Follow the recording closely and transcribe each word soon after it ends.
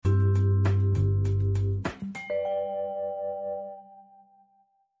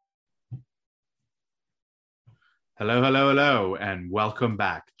Hello, hello, hello, and welcome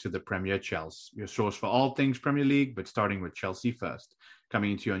back to the Premier Chelsea, your source for all things Premier League, but starting with Chelsea first.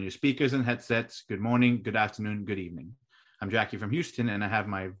 Coming to you on your speakers and headsets. Good morning, good afternoon, good evening. I'm Jackie from Houston, and I have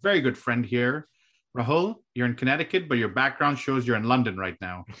my very good friend here, Rahul. You're in Connecticut, but your background shows you're in London right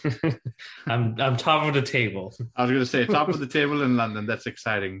now. I'm top of the table. I was going to say top of the table in London. That's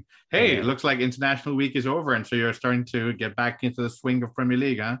exciting. Hey, it Yeah, looks like International Week is over, and so you're starting to get back into the swing of Premier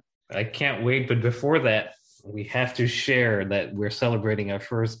League, huh? I can't wait. But before that, we have to share that we're celebrating our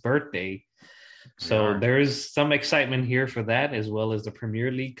first birthday. We So are. there is some excitement here for that, as well as the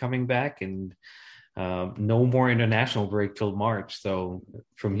Premier League coming back and no more international break till March. So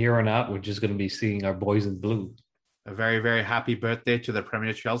from here on out, we're just going to be seeing our boys in blue. A very, very happy birthday to the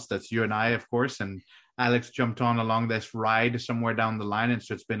Premier Chelsea. That's you and I, of course. And Alex jumped on along this ride somewhere down the line. And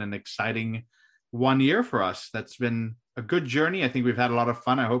so it's been an exciting 1 year for us. That's been a good journey. I think we've had a lot of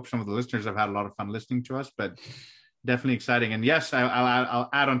fun. I hope some of the listeners have had a lot of fun listening to us, but definitely exciting. And yes, I'll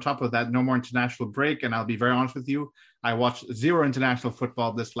add on top of that, no more international break. And I'll be very honest with you. I watched zero international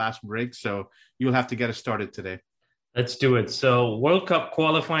football this last break. So you'll have to get us started today. Let's do it. So World Cup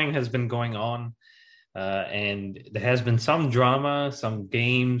qualifying has been going on. And there has been some drama, some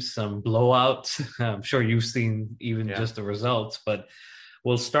games, some blowouts. I'm sure you've seen even Yeah. just the results, but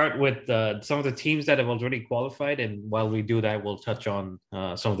we'll start with some of the teams that have already qualified. And while we do that, we'll touch on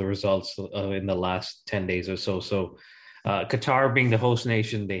some of the results in the last 10 days or so. So, Qatar being the host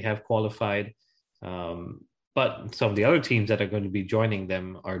nation, they have qualified. But some of the other teams that are going to be joining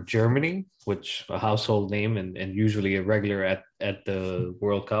them are Germany, which a household name and usually a regular at the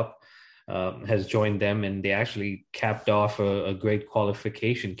World Cup has joined them, and they actually capped off a great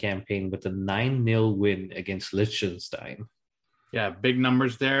qualification campaign with a 9-0 win against Liechtenstein. Yeah. Big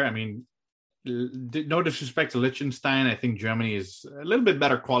numbers there. I mean, no disrespect to Liechtenstein. I think Germany is a little bit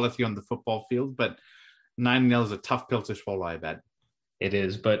better quality on the football field, but 9-0 is a tough pill to swallow, I bet. It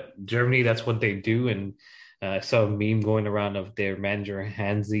is, but Germany, that's what they do. And I saw a meme going around of their manager,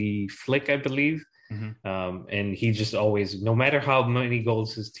 Hansi Flick, I believe. Mm-hmm. And he just always, no matter how many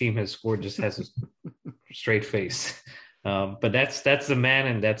goals his team has scored, just has a straight face. But that's the man,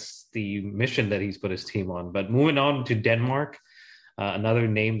 and that's the mission that he's put his team on. But moving on to Denmark, another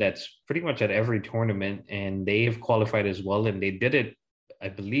name that's pretty much at every tournament, and they have qualified as well. And they did it, I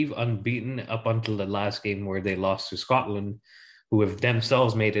believe, unbeaten up until the last game where they lost to Scotland, who have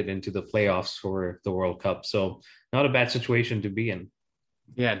themselves made it into the playoffs for the World Cup. So not a bad situation to be in.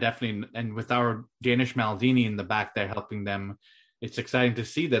 Yeah, definitely. And with our Danish Maldini in the back there helping them, it's exciting to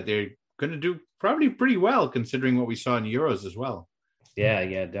see that they're going to do probably pretty well considering what we saw in Euros as well.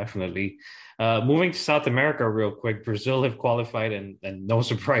 Yeah, definitely. Moving to South America real quick, Brazil have qualified, and no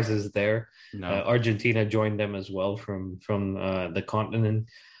surprises there. No. Argentina joined them as well from the continent.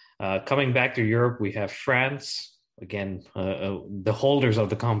 Coming back to Europe, we have France again, the holders of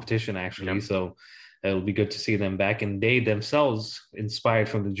the competition actually. Yep. So it'll be good to see them back. And they themselves, inspired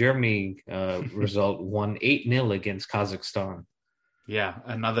from the Germany result, won 8-0 against Kazakhstan. Yeah,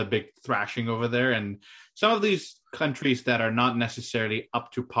 another big thrashing over there. And some of these countries that are not necessarily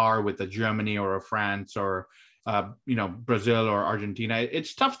up to par with a Germany or a France or Brazil or Argentina,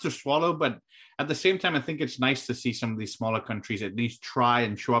 it's tough to swallow. But at the same time, I think it's nice to see some of these smaller countries at least try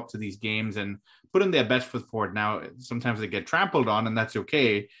and show up to these games and put in their best foot forward. Now, sometimes they get trampled on, and that's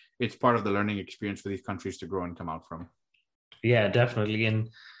okay. It's part of the learning experience for these countries to grow and come out from. Yeah, definitely. And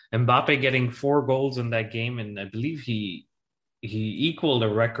Mbappe getting 4 goals in that game, and I believe he equaled a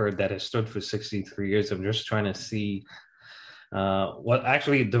record that has stood for 63 years. I'm just trying to see what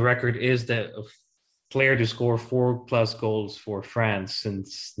actually the record is, that a player to score 4+ goals for France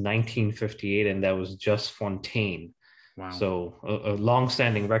since 1958, and that was just Fontaine. Wow. So a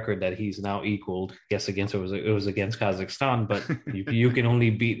long-standing record that he's now equaled. Yes, against it was against Kazakhstan, but you can only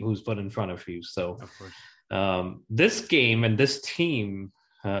beat who's put in front of you. So Of course. this game and this team,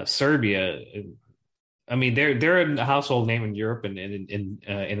 Serbia, I mean, they're a household name in Europe and in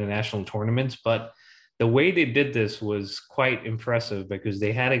international tournaments, but the way they did this was quite impressive because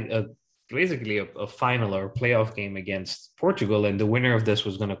they had basically a final or a playoff game against Portugal, and the winner of this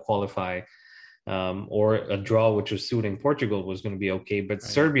was going to qualify, or a draw, which was suiting Portugal, was going to be okay. But Right.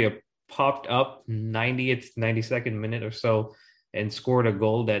 Serbia popped up 90th, 92nd minute or so and scored a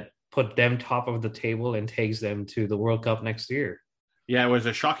goal that put them top of the table and takes them to the World Cup next year. Yeah, it was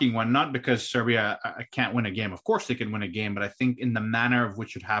a shocking one, not because Serbia can't win a game. Of course they can win a game, but I think in the manner of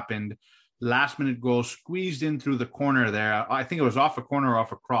which it happened, last minute goal squeezed in through the corner there. I think it was off a corner or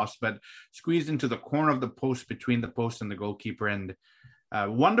off a cross, but squeezed into the corner of the post between the post and the goalkeeper. And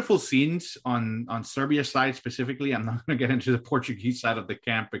Wonderful scenes on Serbia's side specifically. I'm not going to get into the Portuguese side of the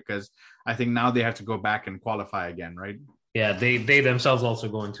camp because I think now they have to go back and qualify again, right? Yeah, they themselves also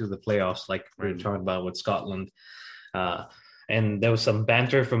go into the playoffs, like we were Right. talking about with Scotland. Uh, and there was some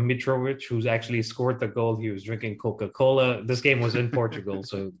banter from Mitrovic, who's actually scored the goal. He was drinking Coca-Cola. This game was in Portugal,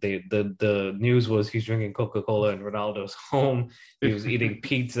 so the news was he's drinking Coca-Cola and Ronaldo's home. He was eating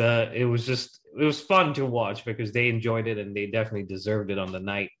pizza. It was fun to watch because they enjoyed it and they definitely deserved it on the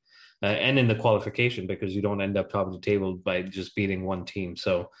night and in the qualification because you don't end up top of the table by just beating one team.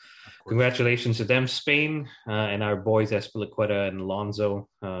 So congratulations to them, Spain, and our boys Azpilicueta and Alonso.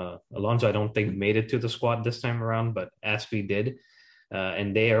 Alonso, I don't think made it to the squad this time around, but Aspi did,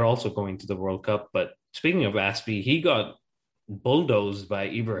 and they are also going to the World Cup. But speaking of Aspi, he got bulldozed by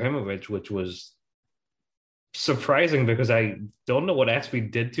Ibrahimovic, which was surprising because I don't know what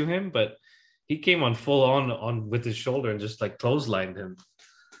Aspi did to him, but he came on full on with his shoulder and just like clotheslined him.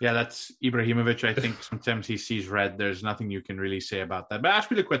 Yeah, that's Ibrahimovic. I think sometimes he sees red. There's nothing you can really say about that. But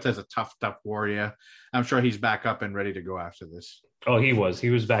Azpilicueta is a tough warrior. I'm sure he's back up and ready to go after this. Oh, he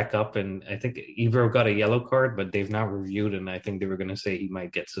was back up, and I think Ibro got a yellow card, but they've now reviewed, and I think they were going to say he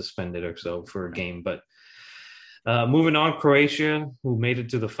might get suspended or so for a game. But moving on, Croatia, who made it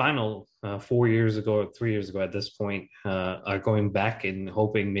to the final 4 years ago or 3 years ago at this point, are going back and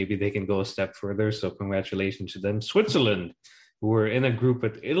hoping maybe they can go a step further. So congratulations to them. Switzerland, who were in a group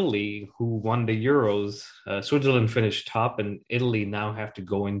with Italy, who won the Euros. Switzerland finished top, and Italy now have to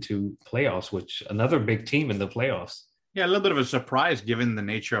go into playoffs, which another big team in the playoffs. Yeah, a little bit of a surprise given the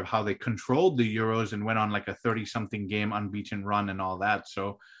nature of how they controlled the Euros and went on like a 30-something game unbeaten run and all that.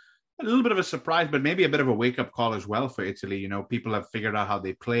 So a little bit of a surprise, but maybe a bit of a wake-up call as well for Italy. You know, people have figured out how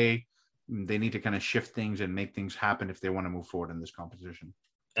they play. They need to kind of shift things and make things happen if they want to move forward in this competition.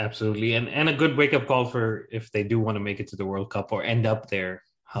 Absolutely. And a good wake up call for if they do want to make it to the World Cup or end up there.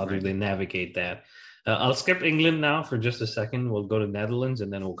 How do they navigate that? I'll skip England now for just a second. We'll go to Netherlands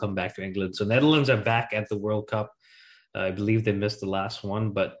and then we'll come back to England. So Netherlands are back at the World Cup. I believe they missed the last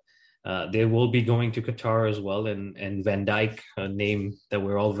one, but they will be going to Qatar as well. And Van Dijk, a name that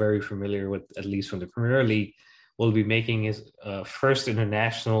we're all very familiar with, at least from the Premier League, will be making his first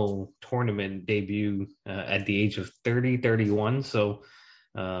international tournament debut at the age of 31. So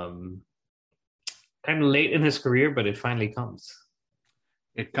kind of late in his career, but it finally comes.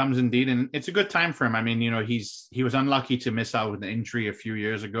 It comes indeed, and it's a good time for him. I mean, you know, he was unlucky to miss out with an injury a few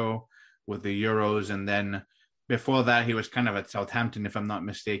years ago with the Euros, and then before that he was kind of at Southampton, if I'm not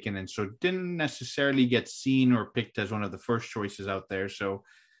mistaken, and so didn't necessarily get seen or picked as one of the first choices out there. So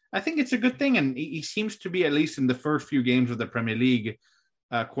I think it's a good thing, and he seems to be, at least in the first few games of the Premier League,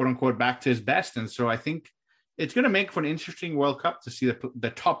 quote unquote, back to his best. And so I think it's going to make for an interesting World Cup to see the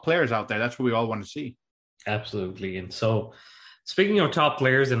top players out there. That's what we all want to see. Absolutely. And so speaking of top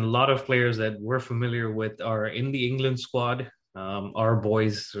players, and a lot of players that we're familiar with are in the England squad. Our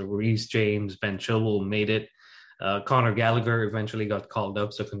boys, Reece James, Ben Chilwell made it. Conor Gallagher eventually got called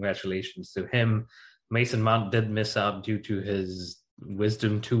up, so congratulations to him. Mason Mount did miss out due to his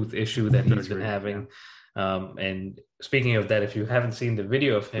wisdom tooth issue that he's been having. And speaking of that, if you haven't seen the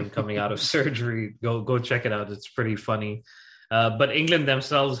video of him coming out of surgery, go check it out. It's pretty funny. But England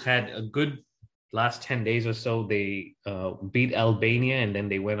themselves had a good last 10 days or so. They beat Albania, and then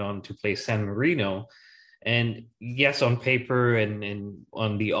they went on to play San Marino. And yes, on paper and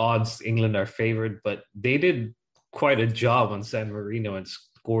on the odds, England are favored, but they did quite a job on San Marino and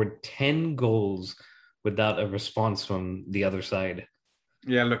scored 10 goals without a response from the other side.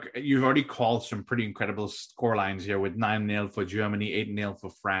 Yeah, look, you've already called some pretty incredible score lines here with 9-0 for Germany, 8-0 for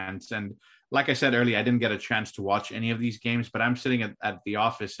France. And like I said earlier, I didn't get a chance to watch any of these games, but I'm sitting at the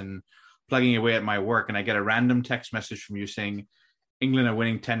office and plugging away at my work, and I get a random text message from you saying England are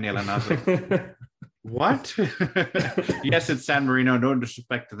winning 10-0. And I was like, what? Yes, it's San Marino. No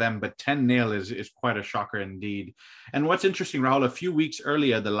disrespect to them, but 10-0 is quite a shocker indeed. And what's interesting, Rahul, a few weeks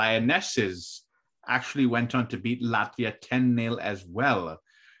earlier, the Lionesses actually went on to beat Latvia 10-0 as well,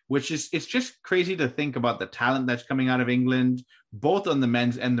 which is, it's just crazy to think about the talent that's coming out of England, both on the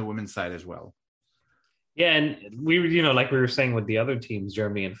men's and the women's side as well. Yeah, and we, like we were saying with the other teams,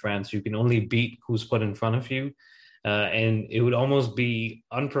 Germany and France, you can only beat who's put in front of you. And it would almost be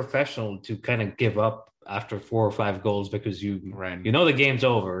unprofessional to kind of give up after 4 or 5 goals because you know the game's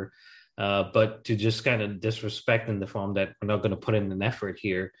over, but to just kind of disrespect in the form that we're not going to put in an effort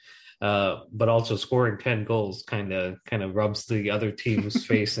here. But also scoring 10 goals kind of rubs the other team's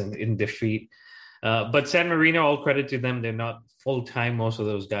face in defeat. But San Marino, all credit to them. They're not full-time, most of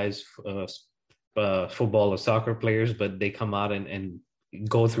those guys, football or soccer players, but they come out and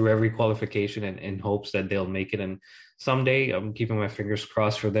go through every qualification in hopes that they'll make it. And someday, I'm keeping my fingers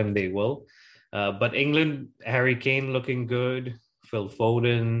crossed for them, they will. But England, Harry Kane looking good. Phil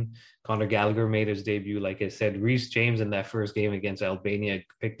Foden, Conor Gallagher made his debut. Like I said, Reece James in that first game against Albania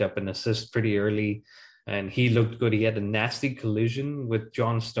picked up an assist pretty early, and he looked good. He had a nasty collision with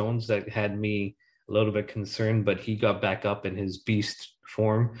John Stones that had me a little bit concerned, but he got back up in his beast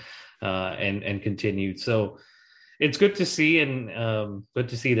form and continued. So it's good to see, and good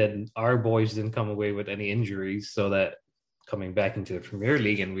to see that our boys didn't come away with any injuries, so that coming back into the Premier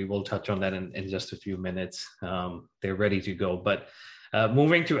League, and we will touch on that in just a few minutes, they're ready to go. But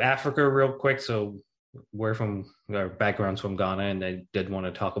moving to Africa real quick. So we're from our backgrounds from Ghana, and I did want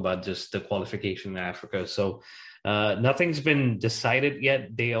to talk about just the qualification in Africa. So nothing's been decided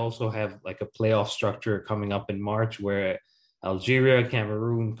yet. They also have like a playoff structure coming up in March where Algeria,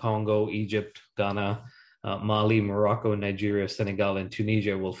 Cameroon, Congo, Egypt, Ghana, Mali, Morocco, Nigeria, Senegal, and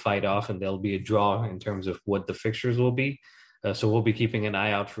Tunisia will fight off, and there'll be a draw in terms of what the fixtures will be. So we'll be keeping an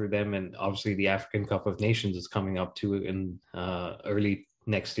eye out for them. And obviously the African Cup of Nations is coming up too in early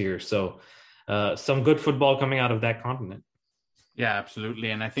next year. So some good football coming out of that continent. Yeah,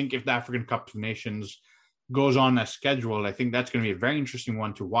 absolutely. And I think if the African Cup of Nations goes on as scheduled, I think that's going to be a very interesting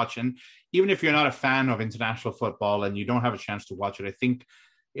one to watch. And even if you're not a fan of international football and you don't have a chance to watch it, I think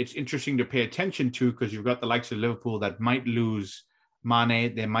it's interesting to pay attention to, because you've got the likes of Liverpool that might lose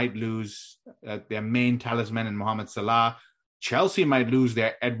Mane, they might lose their main talisman in Mohamed Salah. Chelsea might lose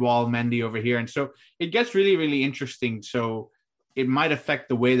their Edouard Mendy over here. And so it gets really, really interesting. So it might affect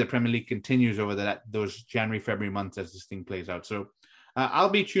the way the Premier League continues over those January, February months as this thing plays out. So I'll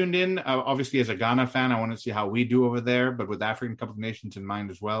be tuned in. Obviously, as a Ghana fan, I want to see how we do over there. But with the African Cup of Nations in mind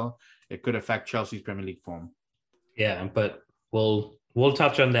as well, it could affect Chelsea's Premier League form. Yeah, but we'll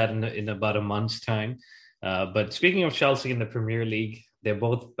touch on that in about a month's time. But speaking of Chelsea in the Premier League, they're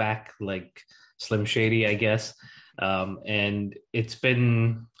both back like Slim Shady, I guess. And it's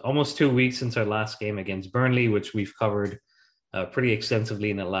been almost 2 weeks since our last game against Burnley, which we've covered pretty extensively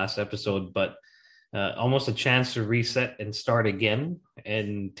in the last episode, but almost a chance to reset and start again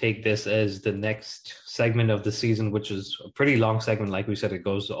and take this as the next segment of the season, which is a pretty long segment. Like we said, it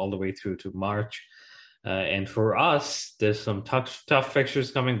goes all the way through to March. And for us, there's some tough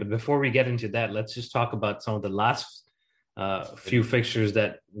fixtures coming. But before we get into that, let's just talk about some of the last few fixtures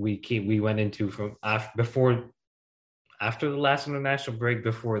that we went into from after the last international break,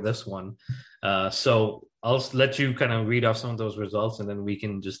 before this one. So I'll let you kind of read off some of those results, and then we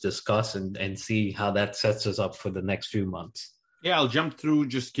can just discuss and see how that sets us up for the next few months. Yeah, I'll jump through,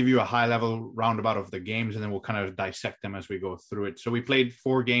 just give you a high-level roundabout of the games, and then we'll kind of dissect them as we go through it. So we played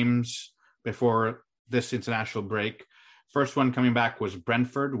 4 games before this international break. First one coming back was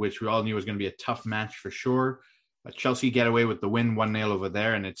Brentford, which we all knew was going to be a tough match for sure. Chelsea get away with the win 1-0 over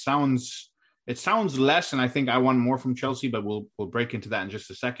there, and it sounds less, and I think I want more from Chelsea, but we'll break into that in just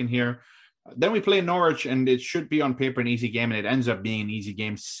a second here. Then we play Norwich, and it should be on paper an easy game, and it ends up being an easy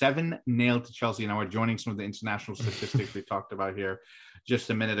game, 7-0 to Chelsea. Now we're joining some of the international statistics we talked about here just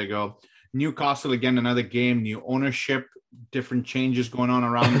a minute ago. Newcastle, again, another game, new ownership, different changes going on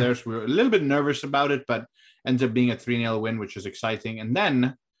around there. So we were a little bit nervous about it, but ends up being a 3-0 win, which is exciting. And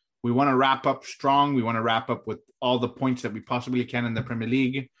then we want to wrap up strong. We want to wrap up with all the points that we possibly can in the Premier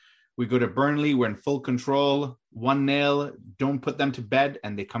League. We go to Burnley. We're in full control. 1-0. Don't put them to bed.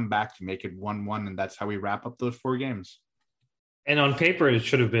 And they come back to make it 1-1. And that's how we wrap up those 4 games. And on paper, it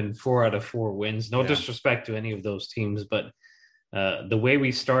should have been 4 out of 4 wins. No disrespect to any of those teams, but the way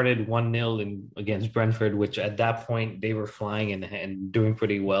we started 1-0 against Brentford, which at that point they were flying and doing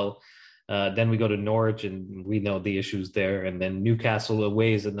pretty well. Then we go to Norwich, and we know the issues there. And then Newcastle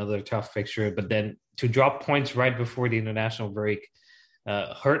away is another tough fixture. But then to drop points right before the international break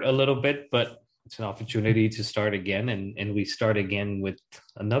hurt a little bit, but it's an opportunity to start again. And we start again with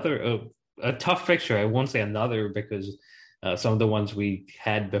another a tough fixture. I won't say another, because some of the ones we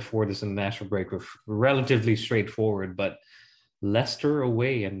had before this international break were relatively straightforward, but Leicester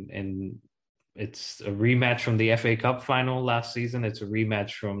away, and it's a rematch from the FA Cup final last season. It's a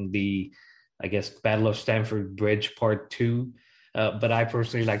rematch from the, I guess, Battle of Stamford Bridge Part 2. But I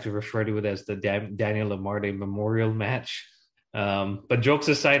personally like to refer to it as the Daniel Amartey Memorial Match. But jokes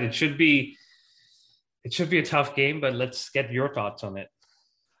aside, it should be a tough game, but let's get your thoughts on it.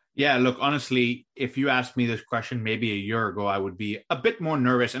 Yeah, look, honestly, if you asked me this question maybe a year ago, I would be a bit more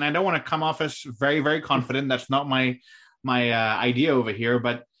nervous. And I don't want to come off as very, very confident. That's not my idea over here.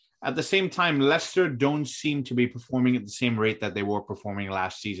 But at the same time, Leicester don't seem to be performing at the same rate that they were performing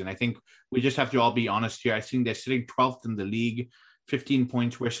last season. I think we just have to all be honest here. I think they're sitting 12th in the league, 15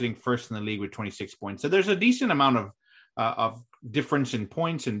 points. We're sitting first in the league with 26 points. So there's a decent amount of difference in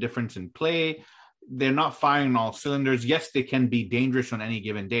points and difference in play. They're not firing all cylinders. Yes, they can be dangerous on any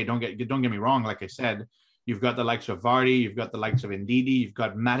given day. Don't get me wrong. Like I said, you've got the likes of Vardy, you've got the likes of Ndidi, you've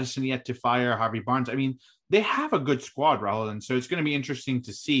got Madison yet to fire, Harvey Barnes. I mean, they have a good squad, Rahul, and so it's going to be interesting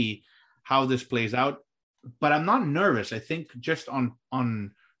to see how this plays out. But I'm not nervous. I think just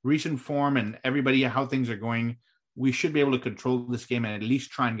on recent form and everybody, how things are going, we should be able to control this game and at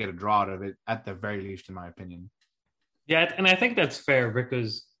least try and get a draw out of it, at the very least, in my opinion. Yeah, and I think that's fair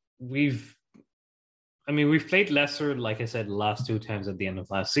because we've played Leicester, like I said, the last 2 times at the end of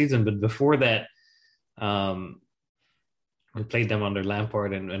last season, but before that, we played them under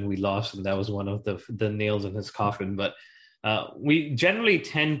Lampard and we lost, and that was one of the nails in his coffin. But we generally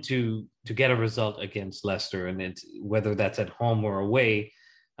tend to get a result against Leicester, and it's whether that's at home or away,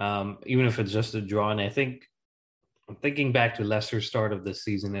 even if it's just a draw. And I think I'm thinking back to Leicester's start of the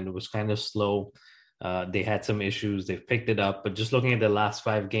season, and it was kind of slow. They had some issues. They've picked it up. But just looking at the last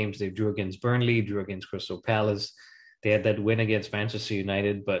 5 games, they drew against Burnley, drew against Crystal Palace. They had that win against Manchester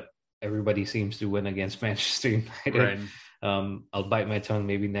United, but everybody seems to win against Manchester United. Right. I'll bite my tongue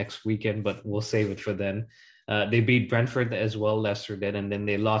maybe next weekend, but we'll save it for then. They beat Brentford as well, Leicester did, and then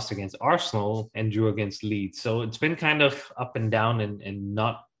they lost against Arsenal and drew against Leeds. So it's been kind of up and down and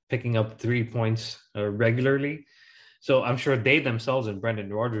not picking up 3 points regularly. So I'm sure they themselves and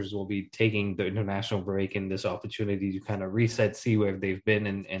Brendan Rodgers will be taking the international break and this opportunity to kind of reset, see where they've been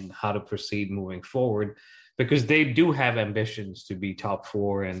and how to proceed moving forward, because they do have ambitions to be top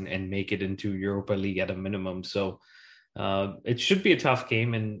 4 and make it into Europa League at a minimum. So it should be a tough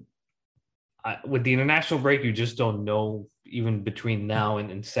game. And with the international break, you just don't know, even between now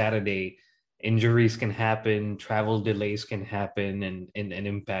and Saturday, injuries can happen, travel delays can happen and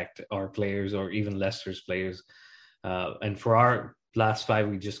impact our players or even Leicester's players. And for our last 5,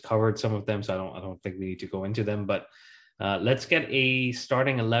 we just covered some of them, so I don't think we need to go into them. But let's get a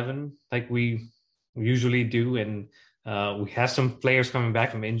starting 11 like we usually do, and we have some players coming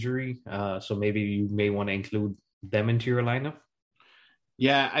back from injury, so maybe you may want to include them into your lineup.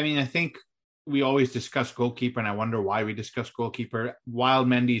 Yeah, I mean, I think we always discuss goalkeeper, and I wonder why we discuss goalkeeper. While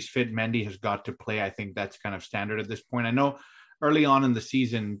Mendy's fit, Mendy has got to play. I think that's kind of standard at this point. I know early on in the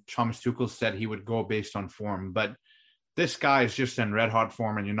season, Thomas Tuchel said he would go based on form, but this guy is just in red hot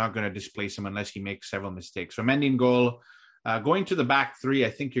form, and you're not going to displace him unless he makes several mistakes. So Mendy in goal. Going to the back 3, I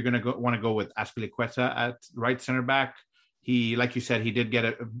think you're going to want to go with Azpilicueta at right center back. He, like you said, he did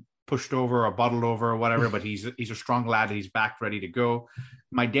get pushed over or bottled over or whatever, but he's a strong lad. He's back, ready to go.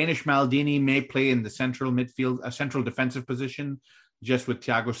 My Danish Maldini may play in the central midfield, a central defensive position, just with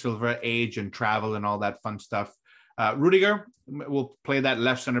Thiago Silva, age and travel and all that fun stuff. Rudiger will play that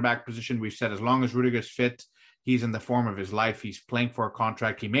left center back position. We've said as long as Rudiger's fit, he's in the form of his life. He's playing for a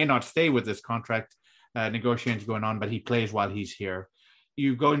contract. He may not stay with this contract. Negotiations going on, but he plays while he's here.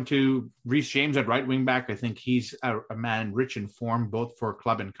 You go into Reece James at right wing back. I think he's a man rich in form, both for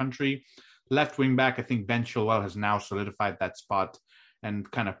club and country. Left wing back, I think Ben Chilwell has now solidified that spot and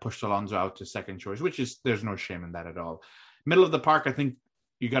kind of pushed Alonso out to second choice, which is, there's no shame in that at all. Middle of the park, I think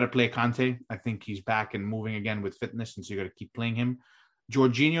you got to play Kante. I think he's back and moving again with fitness, and so you got to keep playing him.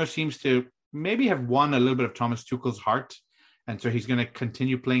 Jorginho seems to maybe have won a little bit of Thomas Tuchel's heart, and so he's going to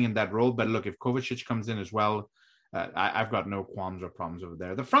continue playing in that role. But look, if Kovacic comes in as well, I've got no qualms or problems over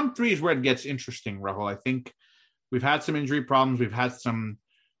there. The front 3 is where it gets interesting, Rahul. I think we've had some injury problems. We've had some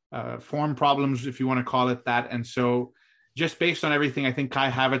form problems, if you want to call it that. And so just based on everything, I think Kai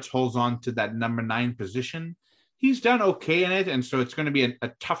Havertz holds on to that number 9 position. He's done okay in it, and so it's going to be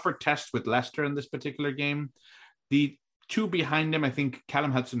a tougher test with Leicester in this particular game. The 2 behind him, I think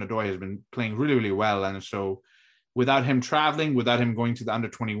Callum Hudson-Odoi has been playing really, really well, and so without him traveling, without him going to the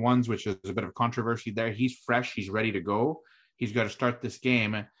under-21s, which is a bit of controversy there, he's fresh, he's ready to go. He's got to start this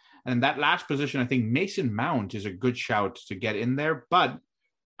game. And that last position, I think Mason Mount is a good shout to get in there, but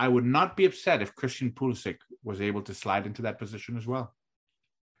I would not be upset if Christian Pulisic was able to slide into that position as well.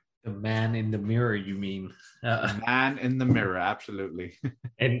 The man in the mirror, you mean? The man in the mirror, absolutely.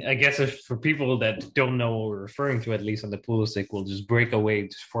 And I guess if for people that don't know what we're referring to, at least on the Pulisic, we'll just break away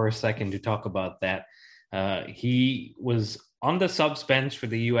just for a second to talk about that. He was on the subs bench for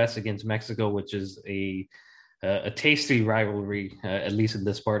the U.S. against Mexico, which is a tasty rivalry, at least in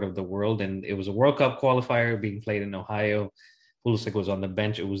this part of the world. And it was a World Cup qualifier being played in Ohio. Pulisic was on the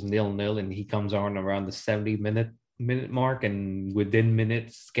bench. It was 0-0, and he comes on around the 70-minute mark, and within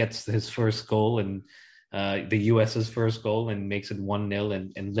minutes gets his first goal and the U.S.'s first goal, and makes it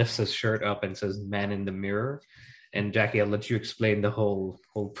 1-0 and lifts his shirt up and says "man in the mirror." And Jackie, I'll let you explain the whole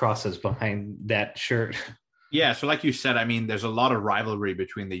process behind that shirt. Yeah, so like you said, I mean, there's a lot of rivalry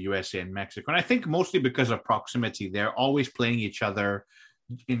between the USA and Mexico. And I think mostly because of proximity. They're always playing each other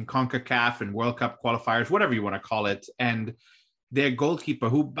in CONCACAF and World Cup qualifiers, whatever you want to call it. And their goalkeeper,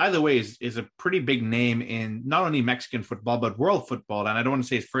 who, by the way, is a pretty big name in not only Mexican football, but world football. And I don't want to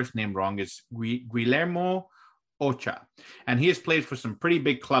say his first name wrong, is Guillermo Ocha. And he has played for some pretty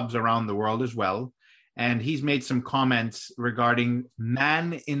big clubs around the world as well. And he's made some comments regarding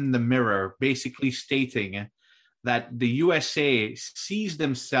man in the mirror, basically stating that the USA sees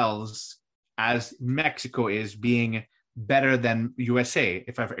themselves as Mexico is being better than USA,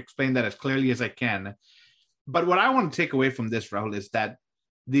 if I've explained that as clearly as I can. But what I want to take away from this, Rahul, is that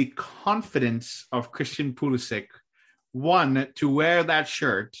the confidence of Christian Pulisic, one, to wear that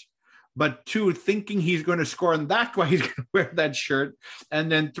shirt, but two, thinking he's going to score, and that's why he's going to wear that shirt.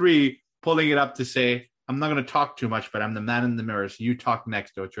 And then three, pulling it up to say, I'm not going to talk too much, but I'm the man in the mirror. So you talk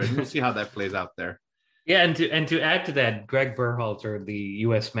next, Ocho. And we'll see how that plays out there. Yeah, and to add to that, Greg Berhalter, the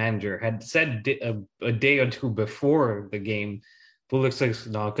U.S. manager, had said a day or two before the game, Pulisic's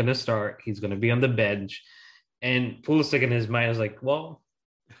not going to start. He's going to be on the bench. And Pulisic in his mind is like, well,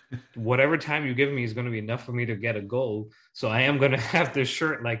 whatever time you give me is going to be enough for me to get a goal. So I am going to have this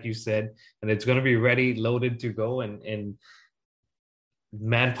shirt, like you said, and it's going to be ready, loaded to go. And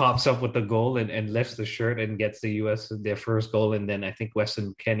man pops up with the goal and lifts the shirt and gets the U.S. their first goal. And then I think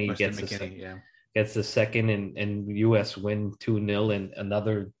Weston McKennie gets the second, and U.S. win 2-0. And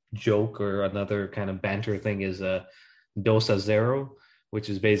another joke or another kind of banter thing is 2-0, which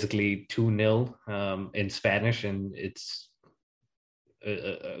is basically 2-0 in Spanish. And it's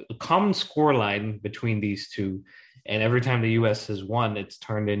a common score line between these two. And every time the U.S. has won, it's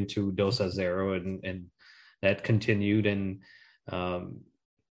turned into 2-0, and that continued. And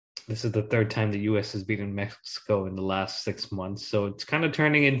this is the third time the U.S. has beaten Mexico in the last 6 months. So it's kind of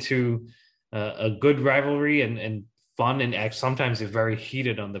turning into a good rivalry and fun, and sometimes it's very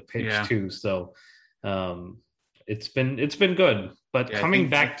heated on the pitch too. So it's been good. But coming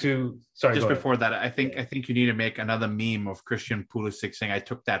back to just before that, I think you need to make another meme of Christian Pulisic saying, "I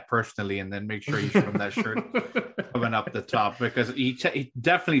took that personally," and then make sure you show him that shirt coming up the top, because he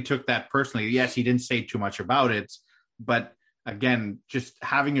definitely took that personally. Yes, he didn't say too much about it, but again, just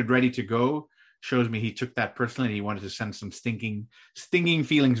having it ready to go shows me he took that personally and he wanted to send some stinging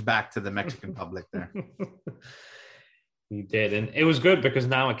feelings back to the Mexican public there. He did, and it was good because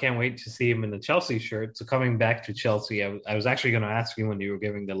now I can't wait to see him in the Chelsea shirt. So coming back to Chelsea, I was actually going to ask you when you were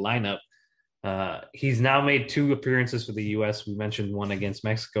giving the lineup. He's now made 2 appearances for the U.S. We mentioned one against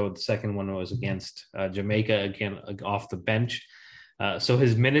Mexico. The second one was against Jamaica, again off the bench. So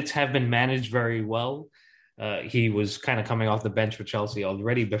his minutes have been managed very well. He was kind of coming off the bench for Chelsea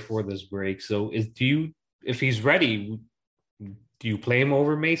already before this break. So if he's ready, do you play him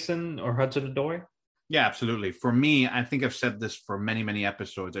over Mason or Hudson-Odoi? Yeah, absolutely. For me, I think I've said this for many, many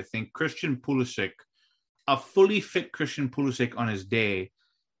episodes. I think Christian Pulisic, a fully fit Christian Pulisic on his day,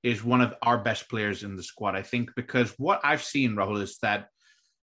 is one of our best players in the squad. I think because what I've seen, Rahul, is that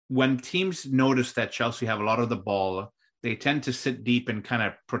when teams notice that Chelsea have a lot of the ball, they tend to sit deep and kind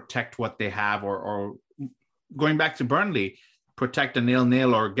of protect what they have, or going back to Burnley, protect a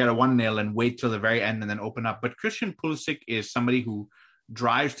 0-0 or get a 1-0 and wait till the very end and then open up. But Christian Pulisic is somebody who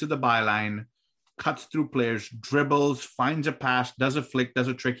drives to the byline, cuts through players, dribbles, finds a pass, does a flick, does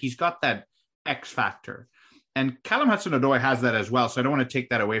a trick. He's got that X factor. And Callum Hudson-Odoi has that as well. So I don't want to take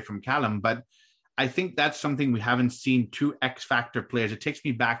that away from Callum, but I think that's something we haven't seen, 2 X factor players. It takes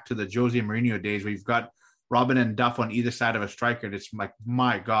me back to the Jose Mourinho days where you've got Robin and Duff on either side of a striker. And it's like,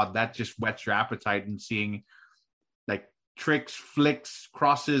 my God, that just whets your appetite in seeing like tricks, flicks,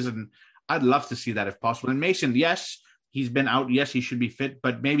 crosses. And I'd love to see that if possible. And Mason, yes, he's been out. Yes, he should be fit,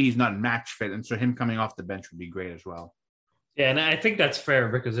 but maybe he's not match fit. And so him coming off the bench would be great as well. Yeah, and I think that's fair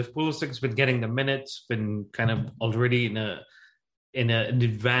because if Pulisic's been getting the minutes, been kind of already in an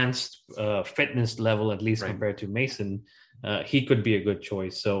advanced fitness level, at least compared to Mason, he could be a good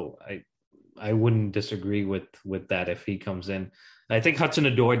choice. So I wouldn't disagree with that if he comes in. I think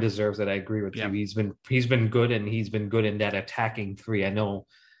Hudson-Odoi deserves it. I agree with you. He's been good, and he's been good in that attacking 3. I know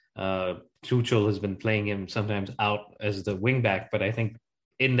Tuchel has been playing him sometimes out as the wingback, but I think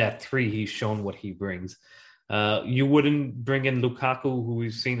in that 3, he's shown what he brings. You wouldn't bring in Lukaku, who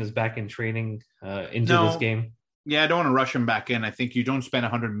we've seen is back in training into this game? Yeah, I don't want to rush him back in. I think you don't spend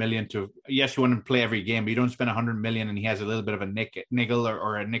 100 million yes, you want to play every game, but you don't spend 100 million and he has a little bit of a niggle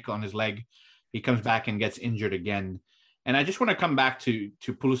or a nickel on his leg. He comes back and gets injured again. And I just want to come back to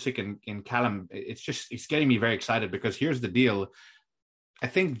Pulisic and Callum. It's getting me very excited because here's the deal. I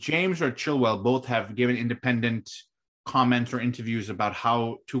think James or Chilwell both have given independent comments or interviews about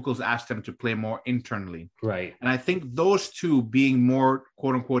how Tuchel's asked them to play more internally. Right. And I think those two being more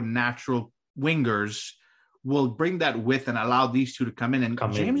quote unquote natural wingers will bring that width and allow these two to come in. And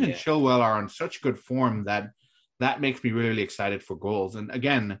James and Chilwell are on such good form that makes me really excited for goals. And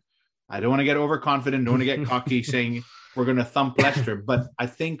again, I don't want to get overconfident, don't want to get cocky saying we're going to thump Leicester, but I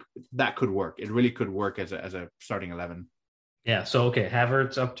think that could work. It really could work as a starting 11. Yeah. So, okay.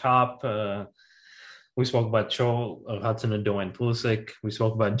 Havertz up top. We spoke about Chol, Hudson-Odoi, and Pulisic. We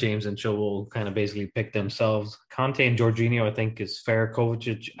spoke about James and Chilwell kind of basically pick themselves. Conte and Jorginho, I think, is fair.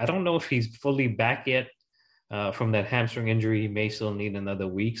 Kovacic, I don't know if he's fully back yet from that hamstring injury. He may still need another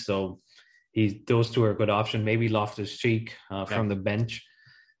week. So those two are a good option. Maybe Loftus-Cheek from the bench.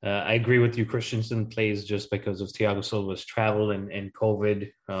 I agree with you. Christensen plays just because of Thiago Silva's travel and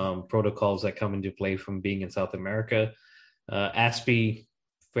COVID protocols that come into play from being in South America. Aspie,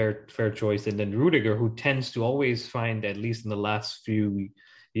 fair choice. And then Rudiger, who tends to always find, at least in the last few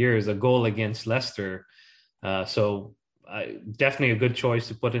years, a goal against Leicester. So definitely a good choice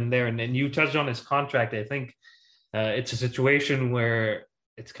to put in there. And then you touched on his contract. I think it's a situation where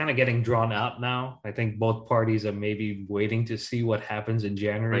it's kind of getting drawn out now. I think both parties are maybe waiting to see what happens in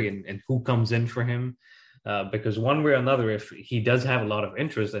January and who comes in for him. Because one way or another, if he does have a lot of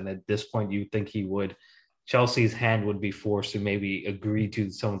interest, and at this point you think he would, Chelsea's hand would be forced to maybe agree to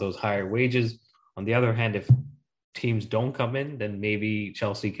some of those higher wages. On the other hand, if teams don't come in, then maybe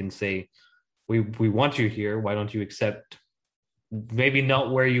Chelsea can say, we want you here. Why don't you accept maybe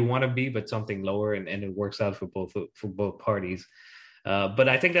not where you want to be, but something lower, and it works out for both parties. But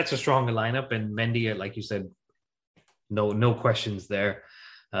I think that's a strong lineup, and Mendy, like you said, no questions there.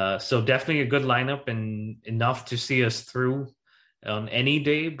 So definitely a good lineup and enough to see us through on any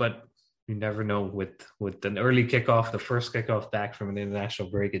day, but you never know with an early kickoff, the first kickoff back from an international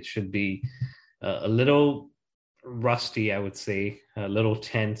break, it should be a little rusty, I would say, a little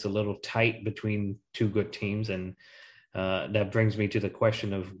tense, a little tight between two good teams. And that brings me to the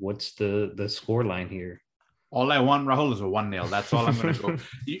question of what's the score line here? All I want, Rahul, is a 1-0. That's all I'm going to go.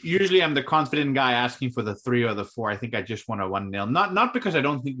 Usually I'm the confident guy asking for the 3 or the 4. I think I just want a 1-0. Not because I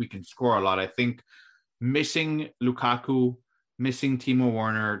don't think we can score a lot. I think missing Lukaku, missing Timo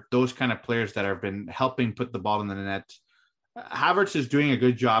Werner, those kind of players that have been helping put the ball in the net. Havertz is doing a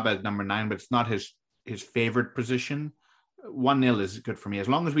good job at number 9, but it's not his favorite position. 1-0 is good for me. As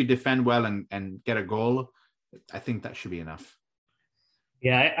long as we defend well and get a goal, I think that should be enough.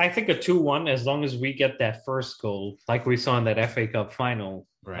 Yeah, I think a 2-1, as long as we get that first goal, like we saw in that FA Cup final.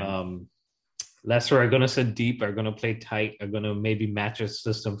 Right. Leicester are going to sit deep, are going to play tight, are going to maybe match us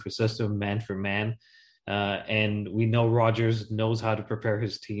system for system, man for man. And we know Rodgers knows how to prepare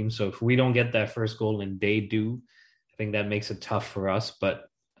his team. So if we don't get that first goal and they do, I think that makes it tough for us. But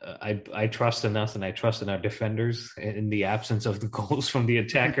I trust in us, and I trust in our defenders in the absence of the goals from the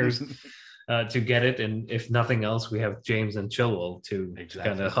attackers. To get it, and if nothing else, we have James and Chilwell to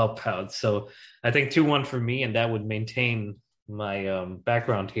kind of help out. So I think 2-1 for me, and that would maintain my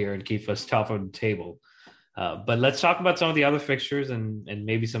background here and keep us top of the table. But let's talk about some of the other fixtures and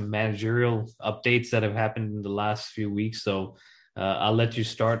maybe some managerial updates that have happened in the last few weeks. So I'll let you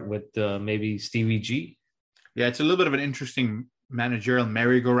start with maybe Stevie G. Yeah, it's a little bit of an interesting managerial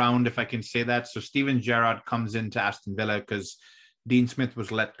merry-go-round, if I can say that. So Steven Gerrard comes into Aston Villa because Dean Smith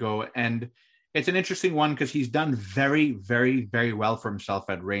was let go. And it's an interesting one because he's done very, very, very well for himself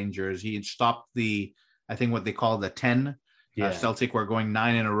at Rangers. He had stopped I think what they call the 10. Yeah. Celtic were going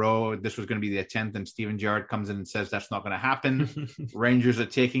 9 in a row. This was going to be the 10th, and Steven Gerrard comes in and says that's not going to happen. Rangers are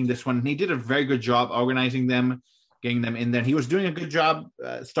taking this one. And he did a very good job organizing them, getting them in there. He was doing a good job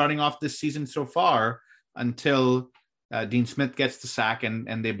starting off this season so far until Dean Smith gets the sack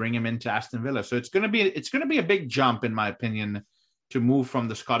and they bring him into Aston Villa. So it's going to be a big jump, in my opinion, to move from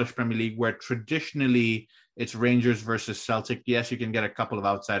the Scottish Premier League, where traditionally it's Rangers versus Celtic. Yes, you can get a couple of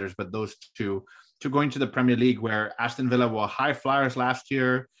outsiders, but those two, to going to the Premier League, where Aston Villa were high flyers last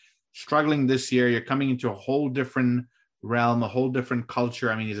year, struggling this year. You're coming into a whole different realm, a whole different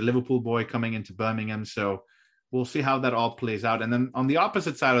culture. I mean, he's a Liverpool boy coming into Birmingham, so we'll see how that all plays out. And then on the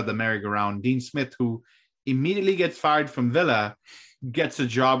opposite side of the merry-go-round, Dean Smith, who immediately gets fired from Villa, gets a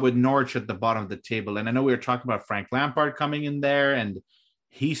job with Norwich at the bottom of the table. And I know we were talking about Frank Lampard coming in there, and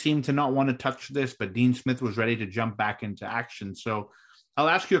he seemed to not want to touch this, but Dean Smith was ready to jump back into action. So I'll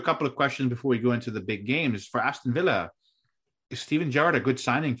ask you a couple of questions before we go into the big games. For Aston Villa, is Steven Gerrard a good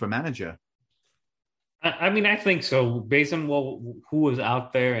signing for manager? I mean, I think so. Based on who was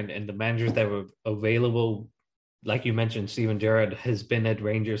out there and the managers that were available, like you mentioned, Steven Gerrard has been at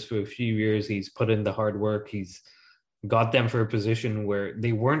Rangers for a few years. He's put in the hard work. He's got them for a position where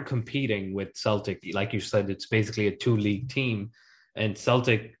they weren't competing with Celtic. Like you said, it's basically a 2-league team, and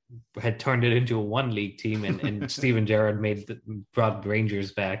Celtic had turned it into a 1-league team, and Steven Gerrard brought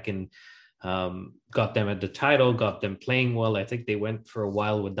Rangers back and got them at the title, got them playing well. I think they went for a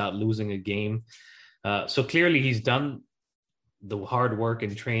while without losing a game. So clearly he's done the hard work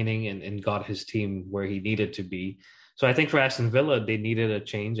and training and got his team where he needed to be. So I think for Aston Villa, they needed a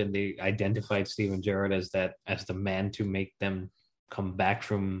change, and they identified Steven Gerrard as the man to make them come back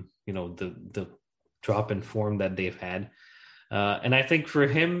from, the drop in form that they've had. And I think for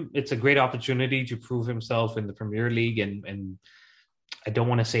him, it's a great opportunity to prove himself in the Premier League. And I don't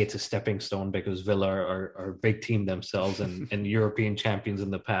want to say it's a stepping stone, because Villa are a big team themselves and European champions in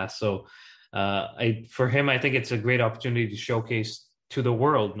the past. So for him, I think it's a great opportunity to showcase to the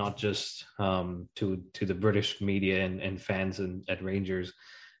world, not just to the British media and fans at Rangers,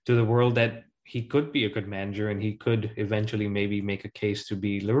 to the world, that he could be a good manager, and he could eventually maybe make a case to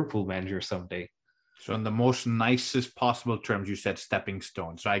be Liverpool manager someday. So in the most nicest possible terms, you said stepping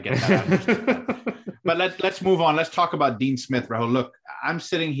stone. So I get that. But let's move on. Let's talk about Dean Smith, Rahul. Look, I'm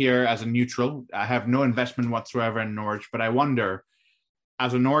sitting here as a neutral. I have no investment whatsoever in Norwich, but I wonder,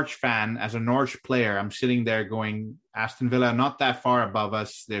 as a Norwich fan, as a Norwich player, I'm sitting there going, Aston Villa, not that far above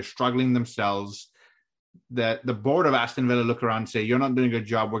us. They're struggling themselves. The board of Aston Villa look around and say, you're not doing a good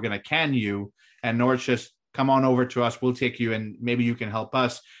job. We're going to can you. And Norwich just, come on over to us. We'll take you, and maybe you can help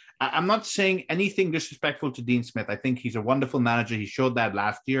us. I'm not saying anything disrespectful to Dean Smith. I think he's a wonderful manager. He showed that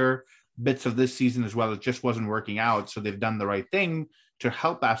last year, bits of this season as well. It just wasn't working out. So they've done the right thing to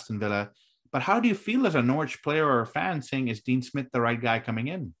help Aston Villa. But how do you feel as a Norwich player or a fan saying, is Dean Smith the right guy coming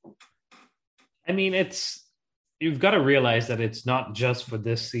in? I mean, you've got to realize that it's not just for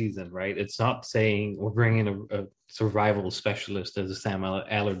this season, right? It's not saying we're bringing a survival specialist as a Sam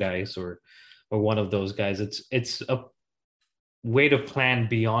Allardyce or one of those guys. It's a way to plan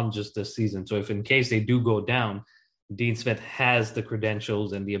beyond just this season. So if in case they do go down, Dean Smith has the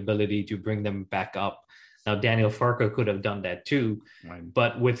credentials and the ability to bring them back up. Now, Daniel Farke could have done that too, right.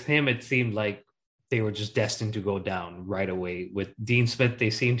 But with him, it seemed like they were just destined to go down right away. With Dean Smith, they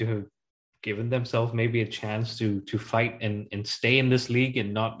seem to have given themselves maybe a chance to fight and stay in this league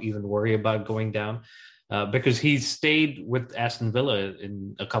and not even worry about going down. Because he's stayed with Aston Villa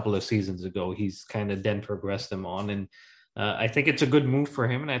in a couple of seasons ago. He's kind of then progressed them on, and I think it's a good move for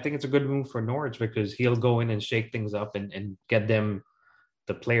him, and I think it's a good move for Norwich, because he'll go in and shake things up and get them,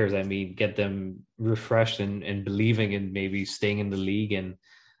 the players, get them refreshed and believing in maybe staying in the league, and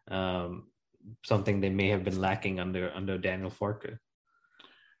something they may have been lacking under Daniel Farke.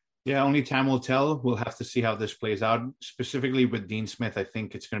 Yeah, only time will tell. We'll have to see how this plays out. Specifically with Dean Smith, I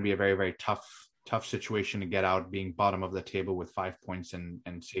think it's going to be a very, very tough situation to get out, being bottom of the table with 5 points and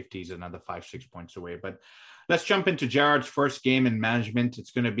safeties another 5-6 points away. But let's jump into Gerrard's first game in management.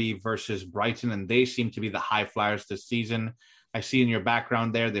 It's going to be versus Brighton, and they seem to be the high flyers this season. I see in your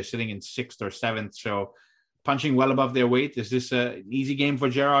background there, they're sitting in 6th or 7th, so punching well above their weight. Is this an easy game for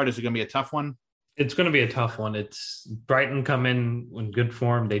Gerrard? Is it going to be a tough one? It's going to be a tough one. It's Brighton come in good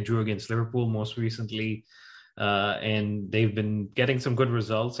form. They drew against Liverpool most recently, and they've been getting some good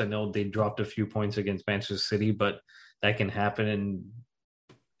results. I know they dropped a few points against Manchester City, but that can happen. And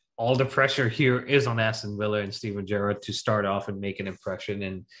all the pressure here is on Aston Villa and Steven Gerrard to start off and make an impression.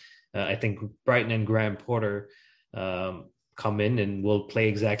 And I think Brighton and Graham Potter come in and will play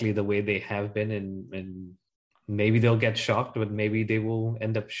exactly the way they have been, and maybe they'll get shocked, but maybe they will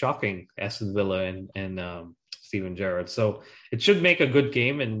end up shocking Aston Villa and Steven Gerrard. So it should make a good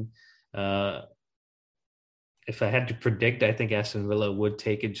game. And if I had to predict, I think Aston Villa would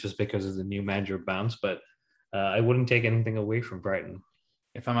take it just because of the new manager bounce, but I wouldn't take anything away from Brighton.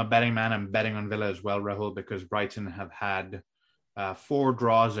 If I'm a betting man, I'm betting on Villa as well, Rahul, because Brighton have had 4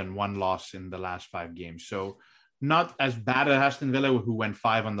 draws and 1 loss in the last 5 games. So not as bad as Aston Villa, who went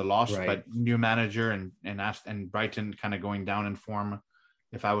 5 on the loss, right. But new manager and Brighton kind of going down in form.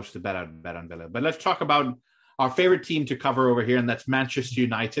 If I was to bet, I'd bet on Villa. But let's talk about our favorite team to cover over here, and that's Manchester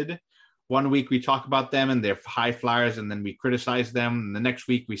United. One week we talk about them and they're high flyers, and then we criticize them. And the next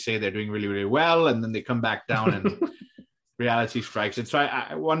week we say they're doing really, really well, and then they come back down and reality strikes. And so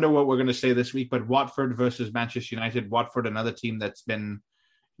I wonder what we're going to say this week. But Watford versus Manchester United. Watford, another team that's been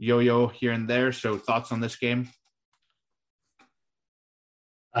yo-yo here and there. So thoughts on this game?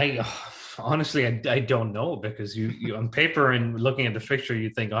 I honestly don't know, because you on paper and looking at the fixture, you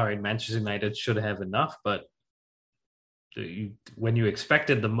think, all right, Manchester United should have enough, but when you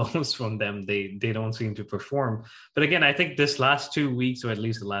expected the most from them, they don't seem to perform. But again, I think this last 2 weeks, or at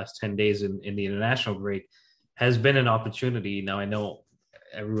least the last 10 days in the international break, has been an opportunity. Now, I know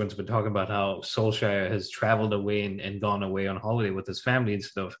everyone's been talking about how Solskjaer has traveled away and gone away on holiday with his family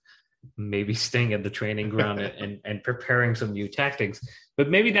instead of maybe staying at the training ground and preparing some new tactics. But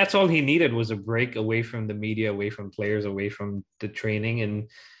maybe that's all he needed was a break away from the media, away from players, away from the training. And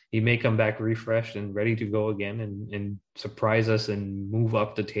he may come back refreshed and ready to go again and surprise us and move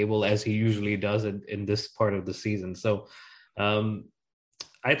up the table as he usually does in this part of the season. So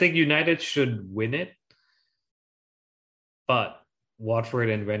I think United should win it, but Watford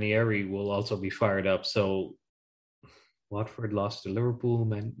and Ranieri will also be fired up. So Watford lost to Liverpool,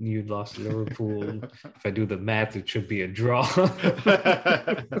 Man U lost to Liverpool. If I do the math, it should be a draw.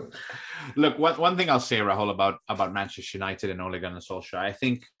 Look, one thing I'll say, Rahul, about Manchester United and Ole Gunnar Solskjaer, I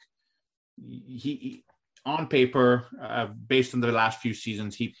think he on paper, based on the last few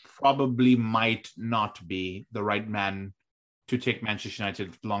seasons, he probably might not be the right man to take Manchester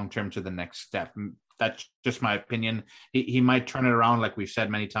United long-term to the next step. That's just my opinion. He might turn it around, like we've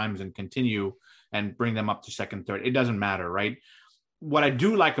said many times, and continue and bring them up to second, third. It doesn't matter, right? What I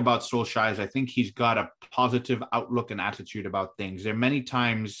do like about Solskjaer is I think he's got a positive outlook and attitude about things. There are many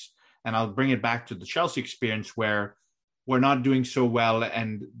times, and I'll bring it back to the Chelsea experience, where we're not doing so well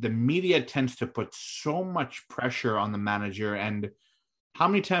and the media tends to put so much pressure on the manager. And how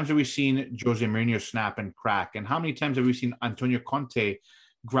many times have we seen Jose Mourinho snap and crack? And how many times have we seen Antonio Conte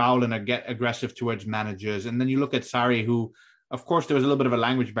growl and get aggressive towards managers? And then you look at Sarri, who, of course, there was a little bit of a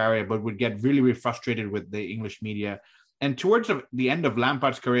language barrier, but would get really, really frustrated with the English media. And towards the end of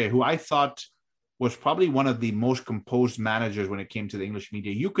Lampard's career, who I thought was probably one of the most composed managers when it came to the English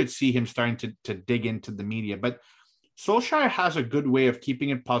media, you could see him starting to dig into the media. But Solskjaer has a good way of keeping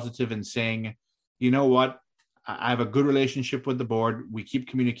it positive and saying, you know what, I have a good relationship with the board. We keep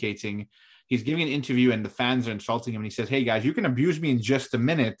communicating. He's giving an interview and the fans are insulting him. And he says, hey, guys, you can abuse me in just a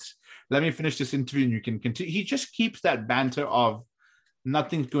minute. Let me finish this interview and you can continue. He just keeps that banter of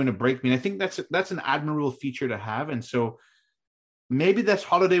nothing's going to break me. And I think that's an admirable feature to have. And so maybe this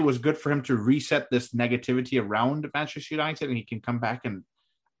holiday was good for him to reset this negativity around Manchester United and he can come back. And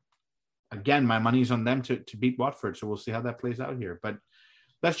again, my money's on them to beat Watford. So we'll see how that plays out here. But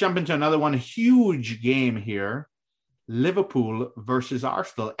let's jump into another one. Huge game here. Liverpool versus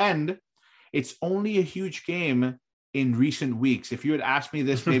Arsenal. And it's only a huge game in recent weeks. If you had asked me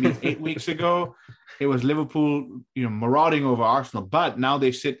this maybe 8 weeks ago, it was Liverpool, marauding over Arsenal. But now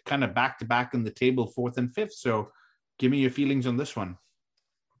they sit kind of back to back in the table, fourth and fifth. So give me your feelings on this one.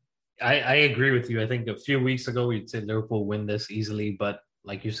 I agree with you. I think a few weeks ago, we'd say Liverpool win this easily. But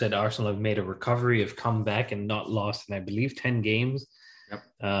like you said, Arsenal have made a recovery, have come back and not lost in, I believe, 10 games.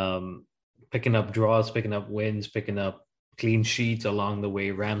 Yep. Picking up draws, picking up wins, picking up clean sheets along the way.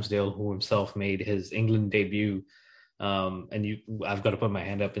 Ramsdale, who himself made his England debut. I've got to put my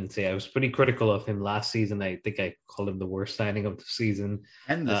hand up and say I was pretty critical of him last season. I think I called him the worst signing of the season.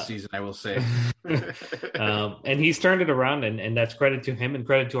 And this season, I will say. And he's turned it around, and that's credit to him and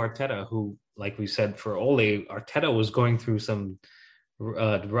credit to Arteta, who, like we said, for Ole, Arteta was going through some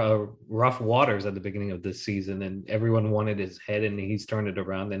rough waters at the beginning of this season, and everyone wanted his head, and he's turned it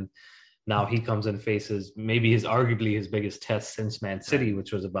around. And now he comes and faces maybe arguably his biggest test since Man City,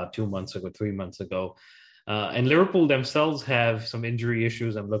 which was about 3 months ago. And Liverpool themselves have some injury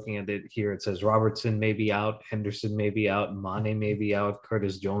issues. I'm looking at it here. It says Robertson may be out, Henderson may be out, Mane may be out,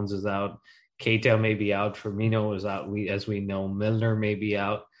 Curtis Jones is out, Keita may be out, Firmino is out. As we know, Milner may be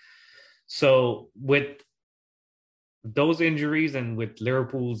out. So with those injuries and with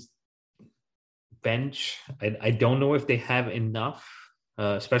Liverpool's bench, I don't know if they have enough,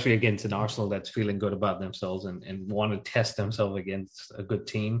 especially against an Arsenal that's feeling good about themselves and want to test themselves against a good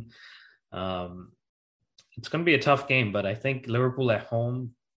team. It's going to be a tough game, but I think Liverpool at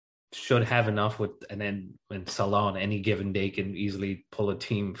home should have enough when Salah on any given day can easily pull a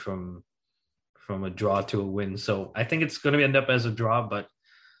team from a draw to a win. So I think it's going to end up as a draw, but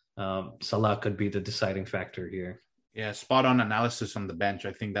Salah could be the deciding factor here. Yeah, spot on analysis on the bench.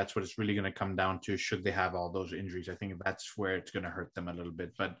 I think that's what it's really going to come down to. Should they have all those injuries? I think that's where it's going to hurt them a little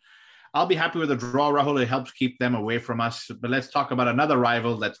bit. But I'll be happy with a draw, Rahul. It helps keep them away from us. But let's talk about another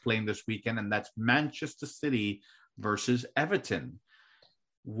rival that's playing this weekend, and that's Manchester City versus Everton.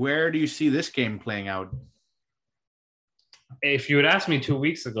 Where do you see this game playing out? If you had asked me 2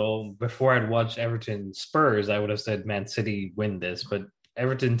 weeks ago, before I'd watched Everton Spurs, I would have said Man City win this. But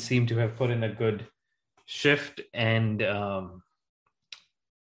Everton seem to have put in a good shift, and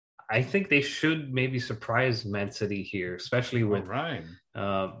I think they should maybe surprise Man City here, especially with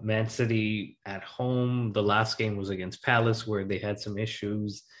Man City at home. The last game was against Palace, where they had some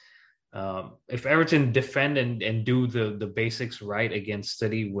issues. If Everton defend and do the basics right against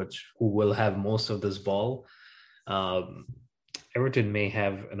City, who will have most of this ball, Everton may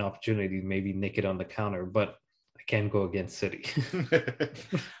have an opportunity to maybe nick it on the counter, but I can't go against City.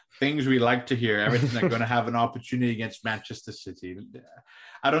 Things we like to hear. Everton are going to have an opportunity against Manchester City.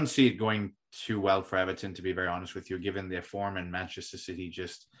 I don't see it going too well for Everton, to be very honest with you, given their form, and Manchester City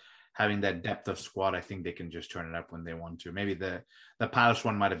just having that depth of squad. I think they can just turn it up when they want to. Maybe the Palace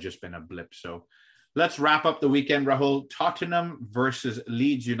one might have just been a blip. So let's wrap up the weekend, Rahul. Tottenham versus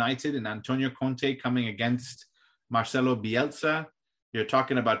Leeds United, and Antonio Conte coming against Marcelo Bielsa. You're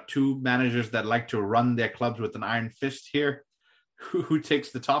talking about two managers that like to run their clubs with an iron fist here. Who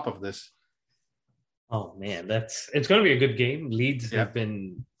takes the top of this? Oh man, it's going to be a good game. Leeds have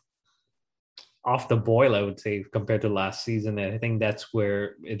been off the boil, I would say, compared to last season. And I think that's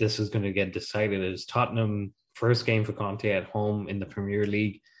where this is going to get decided. Is Tottenham first game for Conte at home in the Premier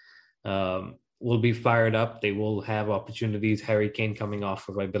League. Will be fired up. They will have opportunities. Harry Kane coming off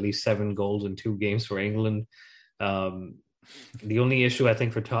of, I believe, 7 goals in 2 games for England. The only issue I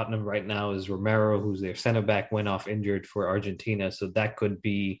think for Tottenham right now is Romero, who's their center back, went off injured for Argentina. So that could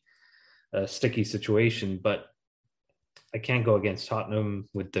be a sticky situation, but I can't go against Tottenham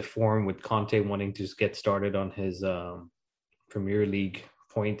with the form, with Conte wanting to just get started on his Premier League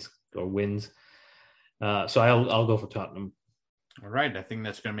points or wins. So I'll go for Tottenham. All right. I think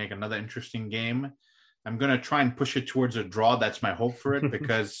that's going to make another interesting game. I'm going to try and push it towards a draw. That's my hope for it,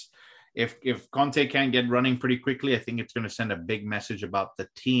 because if Conte can get running pretty quickly, I think it's going to send a big message about the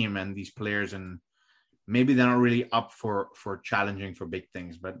team and these players, and maybe they're not really up for challenging for big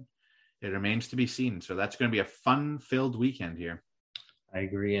things, but it remains to be seen. So that's going to be a fun-filled weekend here. I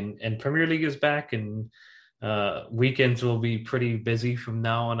agree. And Premier League is back, and weekends will be pretty busy from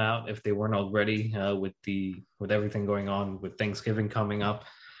now on out if they weren't already, with everything going on with Thanksgiving coming up.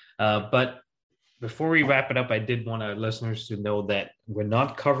 But before we wrap it up, I did want our listeners to know that we're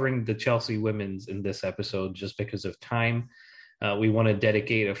not covering the Chelsea women's in this episode just because of time. We want to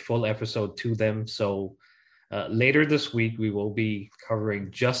dedicate a full episode to them. So later this week, we will be covering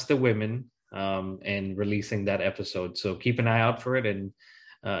just the women and releasing that episode. So keep an eye out for it. And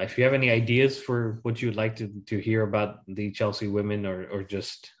if you have any ideas for what you'd like to hear about the Chelsea women or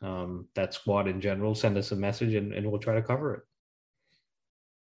just that squad in general, send us a message and we'll try to cover it.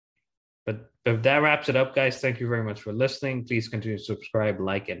 But that wraps it up, guys. Thank you very much for listening. Please continue to subscribe,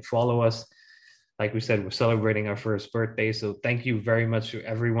 like, and follow us. Like we said, we're celebrating our first birthday. So thank you very much to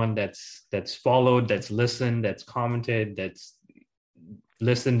everyone that's followed, that's listened, that's commented, that's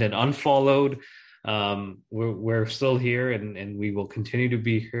listened and unfollowed. We're still here and we will continue to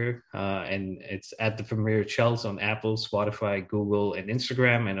be here. And it's at the Premier Chels on Apple, Spotify, Google, and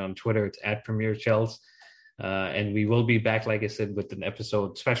Instagram. And on Twitter, it's at Premier Chels. And we will be back, like I said, with an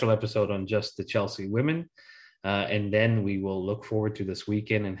special episode on just the Chelsea women. And then we will look forward to this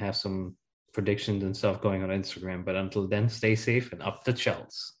weekend and have some predictions and stuff going on Instagram. But until then, stay safe and up the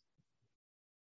Chels.